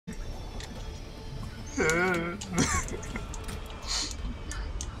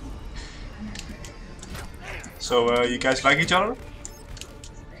So, you guys like each other?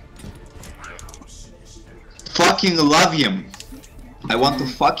 Fucking love him. I want to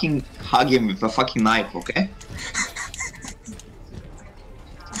fucking hug him with a fucking knife, okay?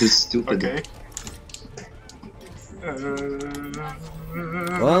 This stupid. Okay.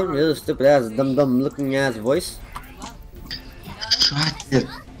 Well, you're stupid ass, dumb looking ass voice. Shut it.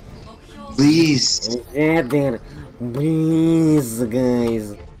 Please. Yeah, damn it. Please,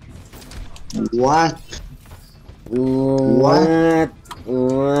 guys. What? What?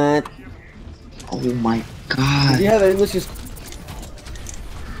 What? Oh my god. Do you have English?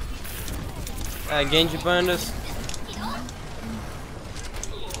 Genji behind us.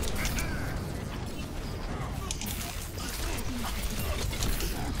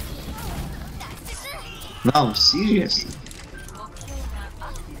 No, seriously.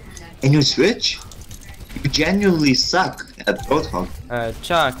 And you switch? You genuinely suck at Roadhog.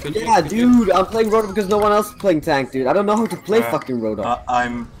 Chuck, could you... Yeah, dude, I'm playing Roadhog because no one else is playing tank, dude. I don't know how to play fucking Roadhog.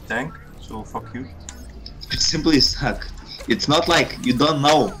 I'm tank, so fuck you. You simply suck. It's not like you don't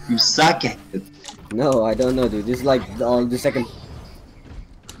know, you suck at it. No, I don't know, dude. This is like the second.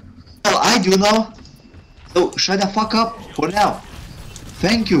 Well, I do know. So shut the fuck up for now.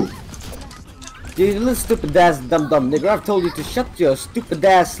 Thank you. Dude, you little stupid ass dumb nigga. I've told you to shut your stupid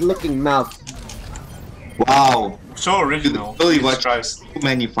ass looking mouth. Wow. So original. You really Jesus watch Christ. too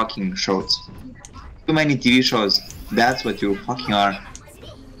many fucking shows. Too many TV shows. That's what you fucking are.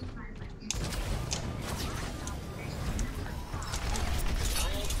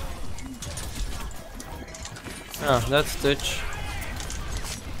 Oh, that's Twitch.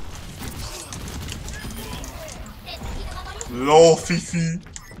 Lol, Fifi.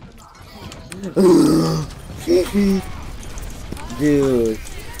 Dude.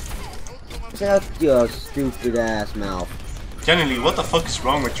 Shut your stupid ass mouth. Genuinely, what the fuck is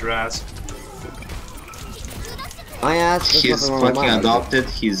wrong with your ass? My ass is He's nothing wrong with fucking mine. adopted,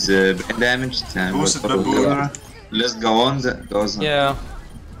 he's brain damaged, and Who's it, whatever. baboon? Let's go on, goes on. Yeah.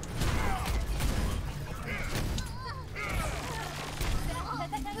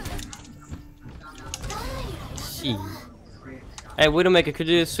 Hey, Widowmaker, could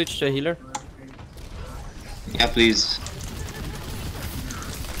you switch to healer? Yeah, please.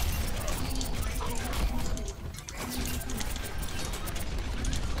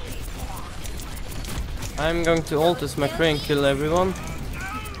 I'm going to ult as McCrane kill everyone.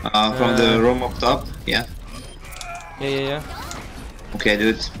 From the room up top, yeah. Yeah. Okay,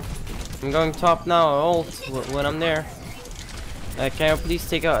 dude. I'm going top now, ult when I'm there. Can you please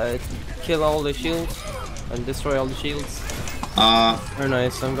take out, kill all the shields and destroy all the shields? Very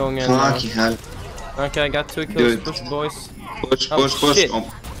nice, I'm going in now. Fucking hell. Okay, I got 2 kills, Dude. push boys. Push, Oh, push, push. shit. Oh,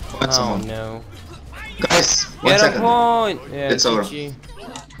 what's Oh on? no. Guys, one Get a second. point! Yeah, It's over. GG.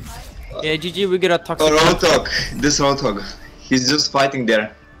 Yeah, GG, we get a Oh, toxic. Roadhog. This Roadhog. He's just fighting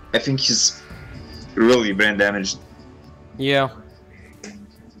there. I think he's really brain damaged. Yeah.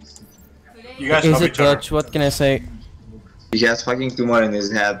 You guys Is love it each other. Dutch? What can I say? He has fucking tumor in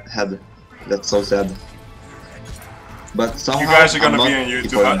his head. That's so sad. But somehow You guys are I'm gonna not be on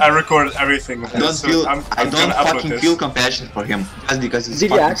YouTube. for him. I recorded everything. I don't so feel. I'm I gonna don't upload fucking this. feel compassion for him just because he's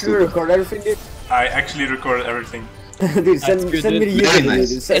Did you fucking actually stupid. record everything, dude? I actually recorded everything. Dude, send me the Very YouTube video, nice.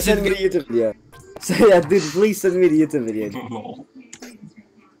 dude. Send me the YouTube video. So, yeah, dude, please send me the YouTube video. Lol.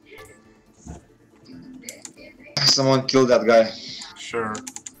 Someone killed that guy. Sure.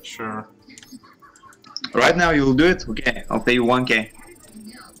 Right now you'll do it? Okay, I'll pay you 1k.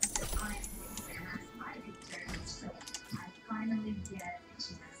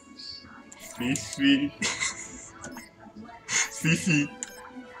 Fifi. Fifi.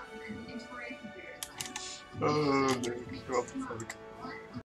 Oh, man. What the fuck.